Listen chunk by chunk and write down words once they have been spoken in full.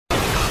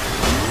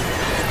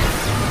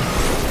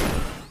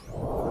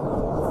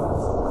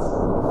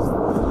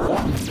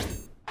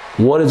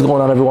What is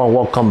going on, everyone?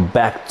 Welcome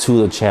back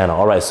to the channel.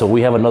 All right, so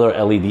we have another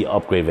LED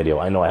upgrade video.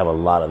 I know I have a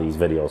lot of these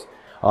videos.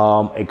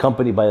 A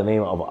company by the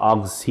name of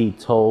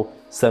AUXITO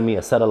sent me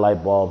a set of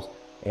light bulbs,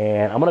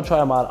 and I'm gonna try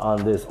them out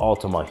on this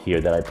Altima here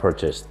that I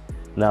purchased.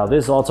 Now,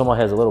 this Altima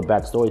has a little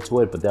backstory to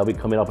it, but that'll be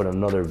coming up in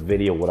another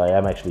video what I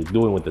am actually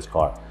doing with this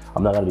car.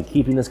 I'm not gonna be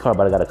keeping this car,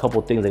 but I got a couple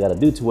things I gotta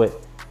do to it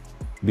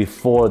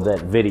before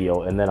that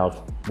video, and then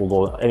we'll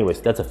go.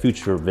 Anyways, that's a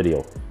future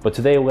video. But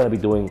today we're gonna be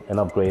doing an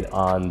upgrade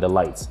on the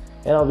lights,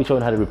 and I'll be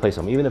showing how to replace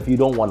them. Even if you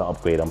don't want to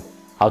upgrade them,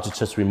 how to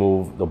just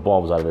remove the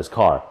bulbs out of this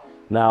car.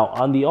 Now,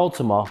 on the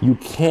Altima, you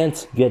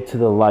can't get to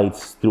the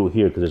lights through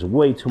here because there's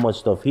way too much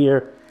stuff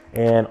here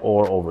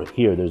or over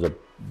here. There's a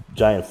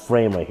giant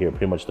frame right here,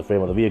 pretty much the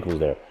frame of the vehicle is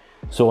there.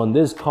 So on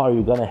this car,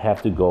 you're gonna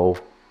have to go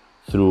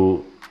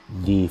through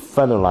the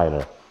fender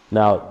liner.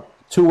 Now,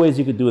 two ways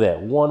you could do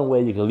that. One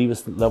way, you can leave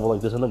it level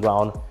like this on the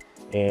ground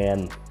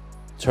and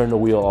turn the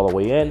wheel all the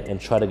way in and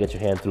try to get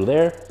your hand through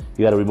there.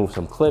 You gotta remove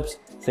some clips.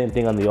 Same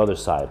thing on the other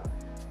side.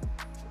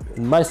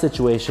 In my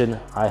situation,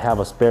 I have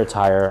a spare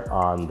tire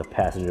on the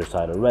passenger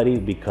side already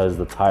because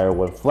the tire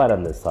went flat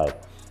on this side.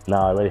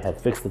 Now, I already had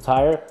fixed the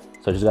tire,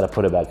 so I just gotta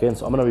put it back in.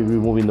 So I'm gonna be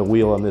removing the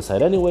wheel on this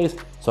side anyways,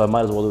 so I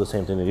might as well do the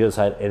same thing on the other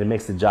side, and it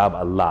makes the job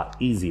a lot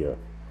easier.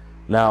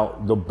 Now,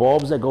 the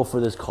bulbs that go for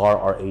this car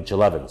are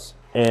H11s.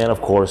 And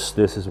of course,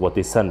 this is what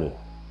they send me.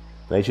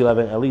 The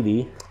H11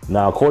 LED.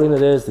 Now, according to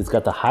this, it's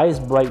got the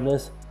highest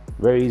brightness,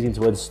 very easy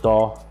to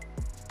install,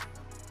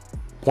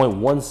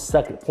 0.1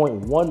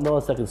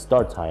 millisecond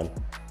start time,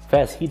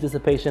 fast heat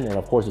dissipation, and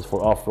of course it's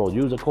for off-road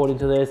use according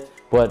to this,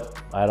 but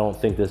I don't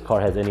think this car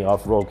has any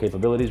off-road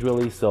capabilities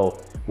really, so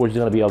we're just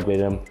gonna be upgrading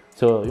them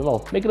to, you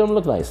know, making them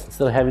look nice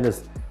instead of having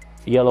this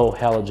yellow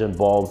halogen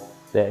bulb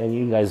that, and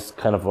you guys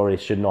kind of already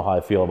should know how I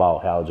feel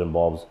about halogen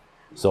bulbs,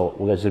 so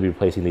we're gonna be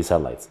replacing these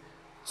headlights.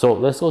 So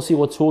let's go see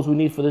what tools we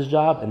need for this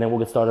job, and then we'll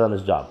get started on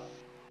this job.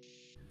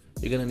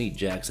 You're gonna need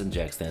jacks and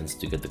jack stands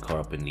to get the car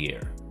up in the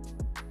air.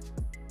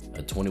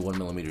 A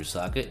 21mm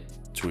socket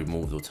to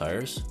remove the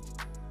tires.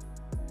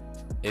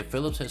 A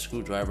Phillips head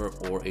screwdriver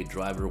or a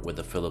driver with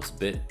a Phillips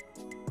bit.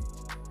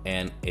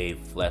 And a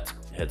flat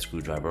head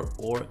screwdriver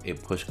or a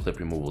push clip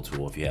removal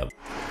tool if you have.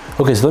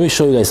 Okay, so let me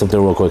show you guys something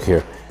real quick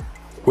here.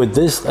 With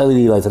this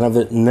LED lights, and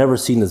I've never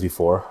seen this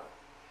before,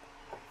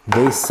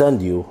 they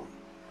send you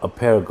a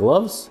pair of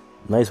gloves,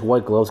 nice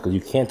white gloves, because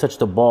you can't touch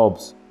the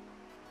bulbs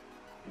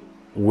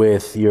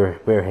with your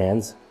bare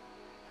hands,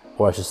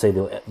 or I should say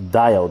the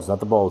diodes,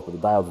 not the bulbs,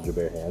 but the diodes with your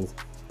bare hands.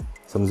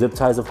 Some zip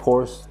ties, of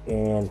course,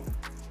 and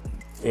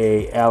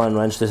a Allen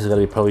wrench. This is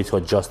gonna be probably to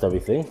adjust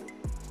everything.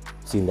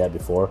 Seen that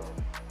before.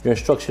 Your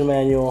instruction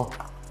manual,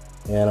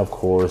 and of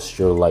course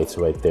your lights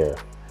right there.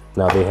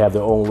 Now they have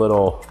their own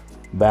little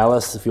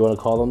ballast, if you want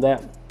to call them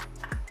that.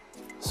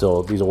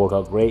 So these will work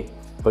out great.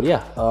 But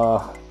yeah,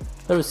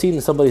 never seen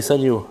somebody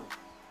send you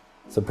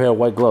some pair of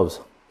white gloves,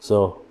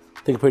 so I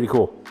think pretty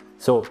cool.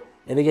 So,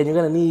 and again, you're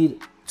gonna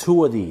need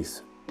two of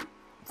these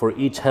for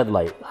each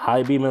headlight,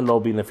 high beam and low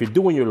beam, if you're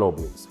doing your low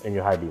beams and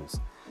your high beams.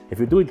 If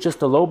you're doing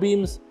just the low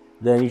beams,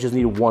 then you just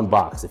need one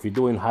box. If you're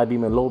doing high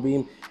beam and low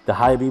beam, the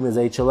high beam is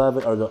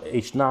H11 or the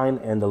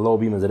H9, and the low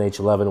beam is an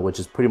H11, which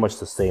is pretty much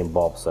the same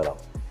bulb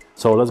setup.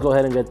 So let's go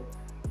ahead and get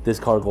this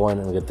car going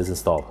and get this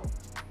installed.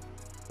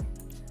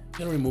 You're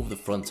gonna remove the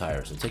front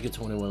tire, so take your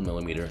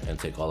 21mm and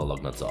take all the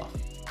lug nuts off.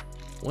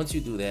 Once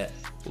you do that,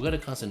 we're gonna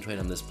concentrate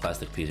on this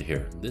plastic piece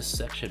here. This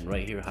section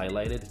right here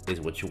highlighted is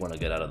what you wanna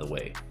get out of the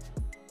way.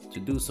 To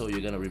do so,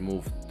 you're gonna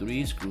remove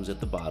 3 screws at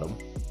the bottom,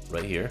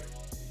 right here,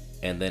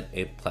 and then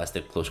a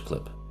plastic push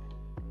clip.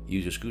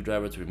 Use your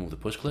screwdriver to remove the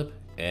push clip,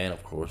 and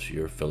of course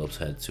your Phillips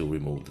head to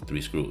remove the 3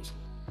 screws.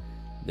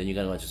 Then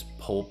you're gonna just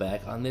pull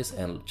back on this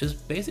and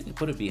just basically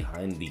put it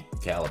behind the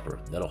caliper.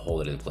 That'll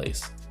hold it in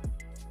place.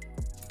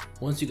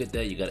 Once you get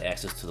that, you got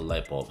access to the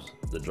light bulbs.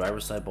 The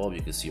driver's side bulb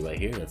you can see right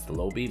here, that's the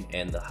low beam,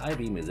 and the high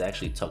beam is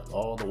actually tucked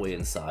all the way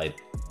inside.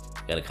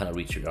 You gotta kind of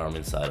reach your arm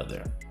inside of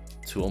there.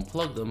 To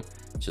unplug them,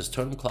 just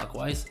turn them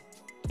clockwise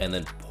and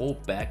then pull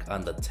back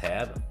on the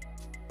tab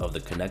of the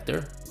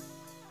connector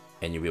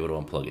and you'll be able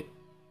to unplug it.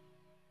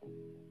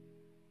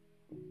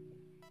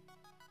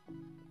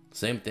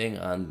 Same thing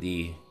on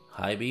the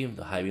high beam.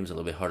 The high beam is a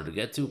little bit harder to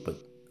get to, but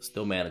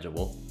still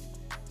manageable.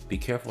 Be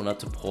careful not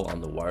to pull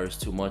on the wires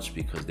too much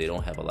because they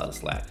don't have a lot of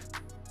slack.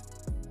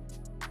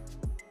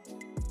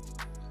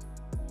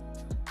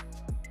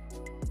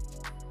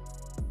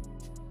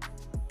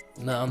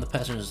 Now on the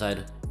passenger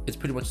side, it's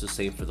pretty much the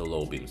same for the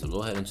low beam. So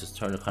go ahead and just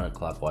turn it kind of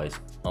clockwise,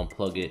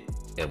 unplug it,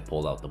 and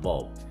pull out the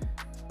bulb.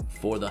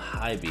 For the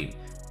high beam,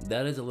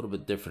 that is a little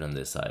bit different on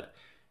this side.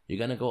 You're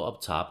gonna go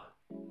up top.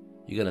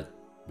 You're gonna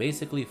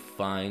basically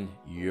find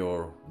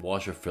your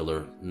washer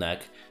filler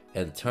neck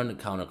and turn it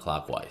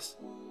counterclockwise.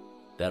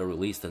 That'll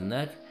release the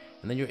neck,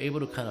 and then you're able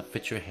to kind of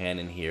fit your hand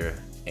in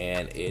here,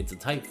 and it's a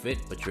tight fit,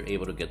 but you're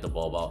able to get the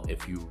bulb out.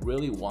 If you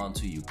really want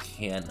to, you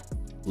can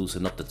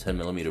loosen up the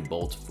 10mm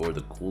bolt for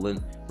the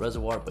coolant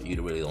reservoir, but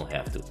you really don't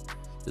have to.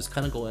 Just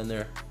kind of go in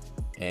there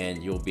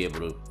and you'll be able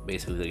to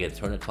basically, again,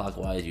 turn it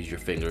clockwise, use your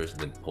fingers, and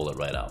then pull it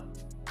right out.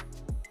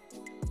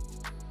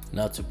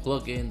 Now to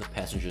plug in the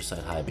passenger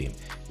side high beam,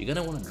 you're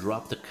gonna wanna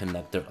drop the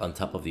connector on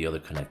top of the other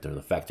connector,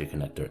 the factory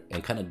connector,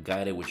 and kind of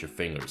guide it with your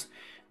fingers.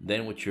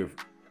 Then with your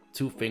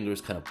 2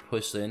 fingers kind of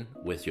push in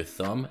with your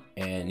thumb,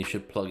 and you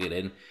should plug it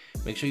in.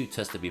 Make sure you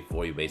test it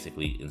before you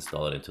basically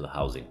install it into the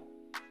housing.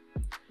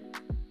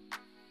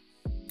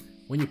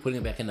 When you're putting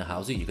it back in the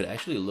housing, you could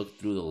actually look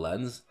through the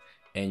lens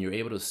and you're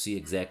able to see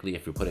exactly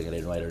if you're putting it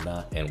in right or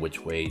not and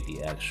which way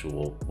the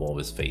actual bulb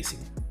is facing.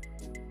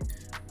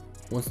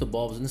 Once the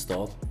bulb is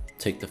installed,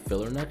 take the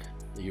filler neck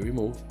that you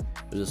remove.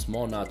 There's a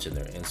small notch in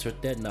there.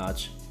 Insert that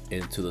notch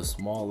into the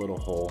small little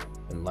hole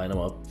and line them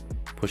up.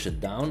 Push it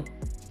down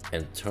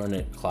and turn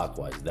it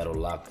clockwise. That'll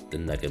lock the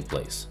neck in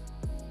place.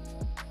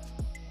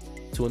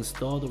 To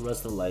install the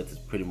rest of the lights,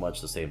 it's pretty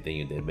much the same thing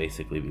you did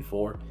basically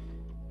before.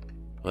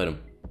 Go ahead and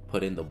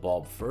put in the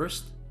bulb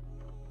first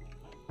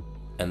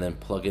and then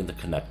plug in the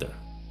connector.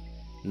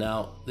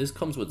 Now, this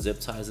comes with zip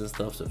ties and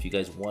stuff, so if you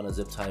guys want to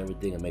zip tie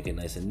everything and make it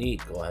nice and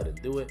neat, go ahead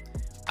and do it.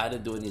 I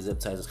didn't do any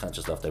zip ties, I kind of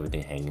just left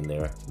everything hanging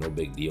there. No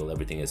big deal,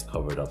 everything is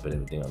covered up and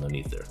everything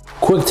underneath there.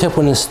 Quick tip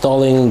when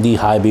installing the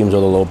high beams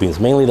or the low beams,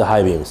 mainly the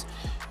high beams.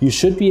 You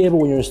should be able,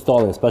 when you're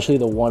installing, especially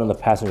the one on the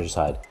passenger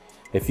side,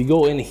 if you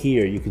go in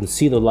here, you can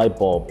see the light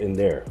bulb in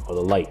there, or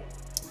the light.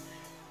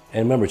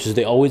 And remember, just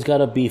they always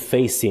gotta be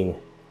facing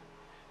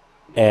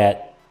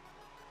at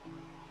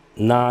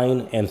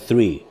 9 and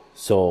 3.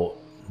 So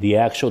the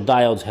actual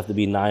diodes have to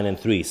be 9 and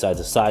 3, side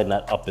to side,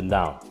 not up and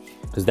down.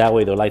 Because that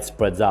way the light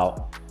spreads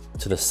out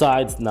to the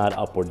sides, not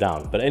up or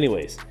down. But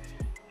anyways,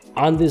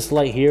 on this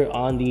light here,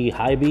 on the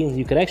high beam,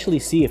 you can actually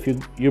see if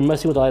you're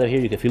messing with the light out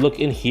here, if you look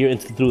in here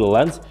through the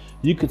lens,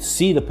 you could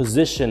see the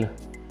position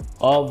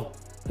of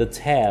the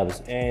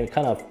tabs and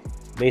kind of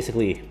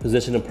basically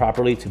position them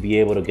properly to be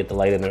able to get the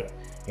light in there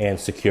and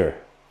secure.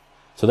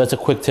 So that's a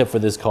quick tip for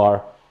this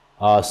car.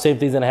 Same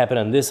thing's gonna happen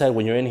on this side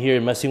when you're in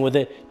here messing with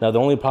it. Now the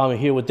only problem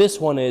here with this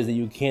one is that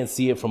you can't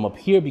see it from up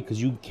here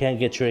because you can't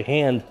get your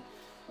hand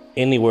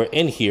anywhere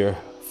in here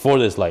for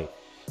this light.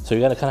 So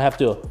you're gonna kind of have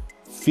to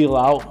feel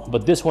out,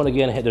 but this one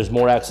again, there's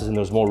more access and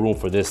there's more room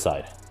for this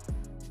side.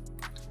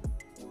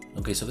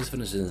 Okay, so this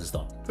finishes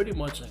install. Pretty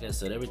much, like I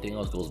said, everything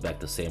else goes back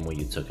the same way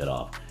you took it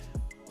off.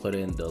 Put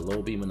in the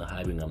low beam and the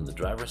high beam on the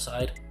driver's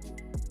side,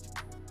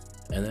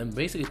 and then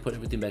basically put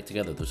everything back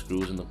together, the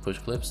screws and the push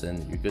clips,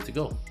 and you're good to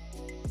go.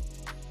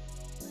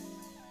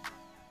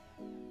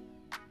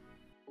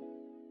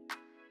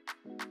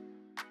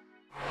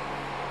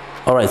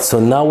 All right, so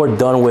now we're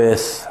done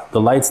with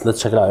the lights.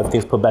 Let's check it out.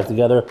 Everything's put back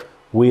together,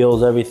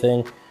 wheels,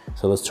 everything.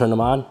 So let's turn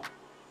them on.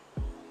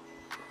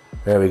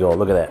 There we go,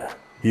 look at that.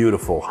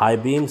 Beautiful, high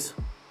beams.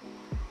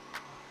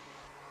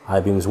 High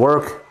beams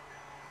work.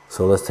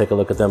 So let's take a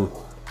look at them,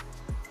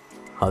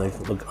 how they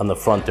look on the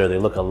front there. They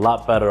look a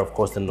lot better, of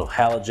course, than the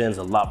halogens,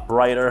 a lot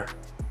brighter.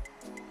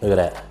 Look at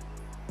that.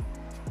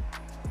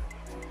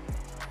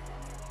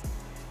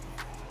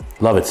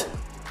 Love it.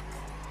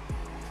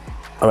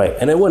 All right,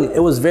 and it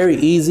was very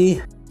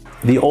easy.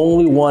 The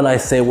only one I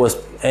say was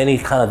any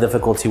kind of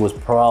difficulty was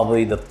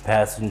probably the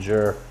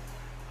passenger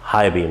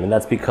high beam, and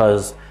that's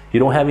because you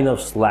don't have enough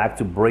slack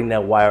to bring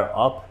that wire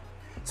up.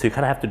 So you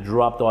kind of have to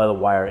drop the other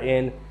wire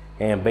in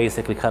and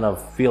basically kind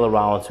of feel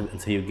around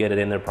until you get it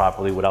in there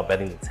properly without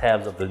bending the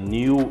tabs of the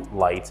new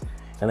light,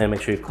 and then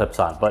make sure it clips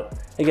on. But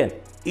again,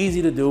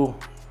 easy to do.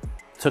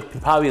 Took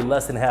probably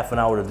less than half an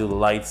hour to do the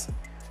lights,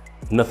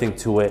 nothing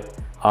to it.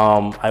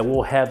 I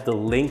will have the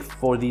link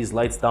for these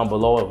lights down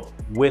below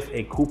with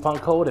a coupon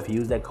code. If you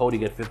use that code, you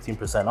get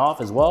 15%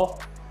 off as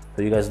well.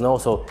 So you guys know,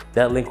 so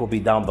that link will be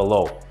down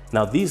below.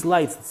 Now these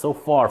lights, so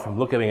far from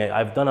looking at it,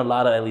 I've done a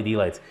lot of LED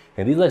lights,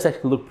 and these lights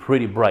actually look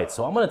pretty bright.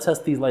 So I'm gonna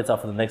test these lights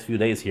out for the next few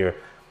days here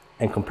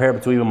and compare them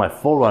to even my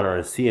 4Runner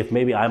and see if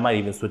maybe I might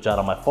even switch out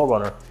on my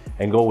 4Runner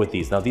and go with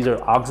these. Now these are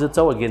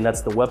AUXITO, again,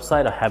 that's the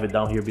website. I have it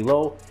down here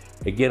below.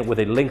 Again, with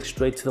a link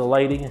straight to the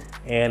lighting,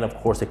 and of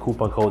course a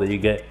coupon code that you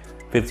get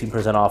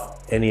 15%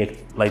 off any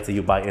lights that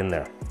you buy in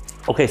there.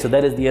 Okay, so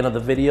that is the end of the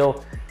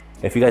video.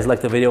 If you guys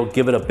liked the video,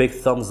 give it a big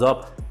thumbs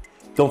up.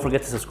 Don't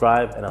forget to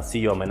subscribe, and I'll see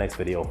you on my next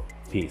video.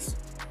 Peace.